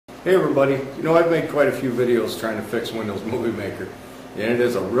Hey everybody, I've made quite a few videos trying to fix Windows Movie Maker, and it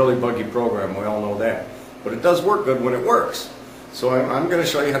is a really buggy program, we all know that. But it does work good when it works. So I'm going to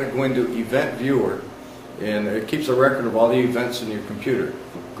show you how to go into Event Viewer, and it keeps a record of all the events in your computer.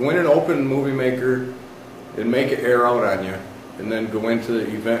 Go in and open Movie Maker and make it air out on you, and then go into the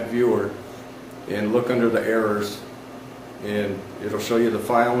Event Viewer and look under the errors, and it'll show you the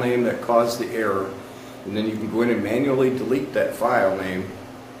file name that caused the error, and then you can go in and manually delete that file name,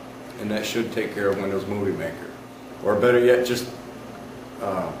 and that should take care of Windows Movie Maker. Or better yet, just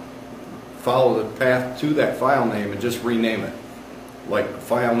follow the path to that file name and just rename it, like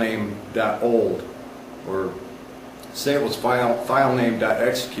filename.old, or say it was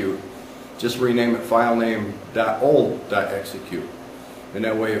filename.execute, just rename it filename.old.execute. And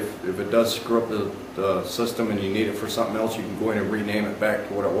that way, if it does screw up the system and you need it for something else, you can go in and rename it back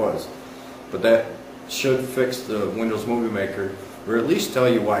to what it was. But that should fix the Windows Movie Maker, or at least tell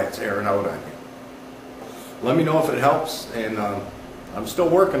you why it's airing out on you. Let me know if it helps, and I'm still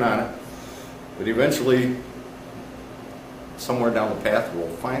working on it, but eventually, somewhere down the path,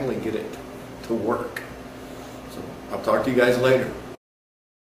 we'll finally get it to work. So I'll talk to you guys later.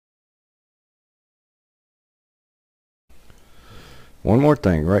 One more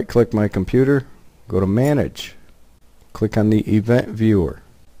thing, right click my computer, go to Manage, click on the Event Viewer.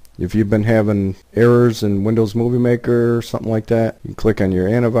 If you've been having errors in Windows Movie Maker or something like that, you can click on your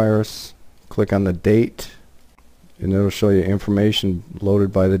antivirus, click on the date, and it'll show you information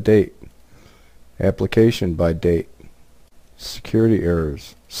loaded by the date, application by date, security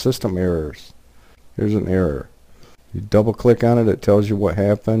errors, system errors. Here's an error. You double click on it, it tells you what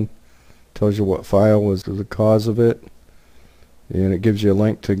happened, tells you what file was the cause of it, and it gives you a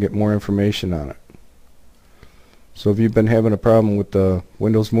link to get more information on it. So if you've been having a problem with the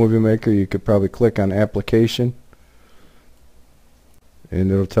Windows Movie Maker, you could probably click on Application, and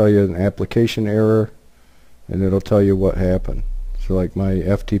it'll tell you an application error, and it'll tell you what happened. So like my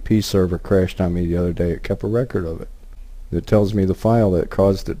FTP server crashed on me the other day, it kept a record of it. It tells me the file that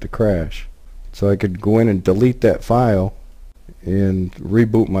caused it to crash. So I could go in and delete that file and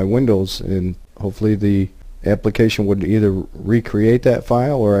reboot my Windows, and hopefully the application would either recreate that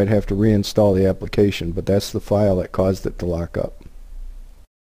file or I'd have to reinstall the application, but that's the file that caused it to lock up.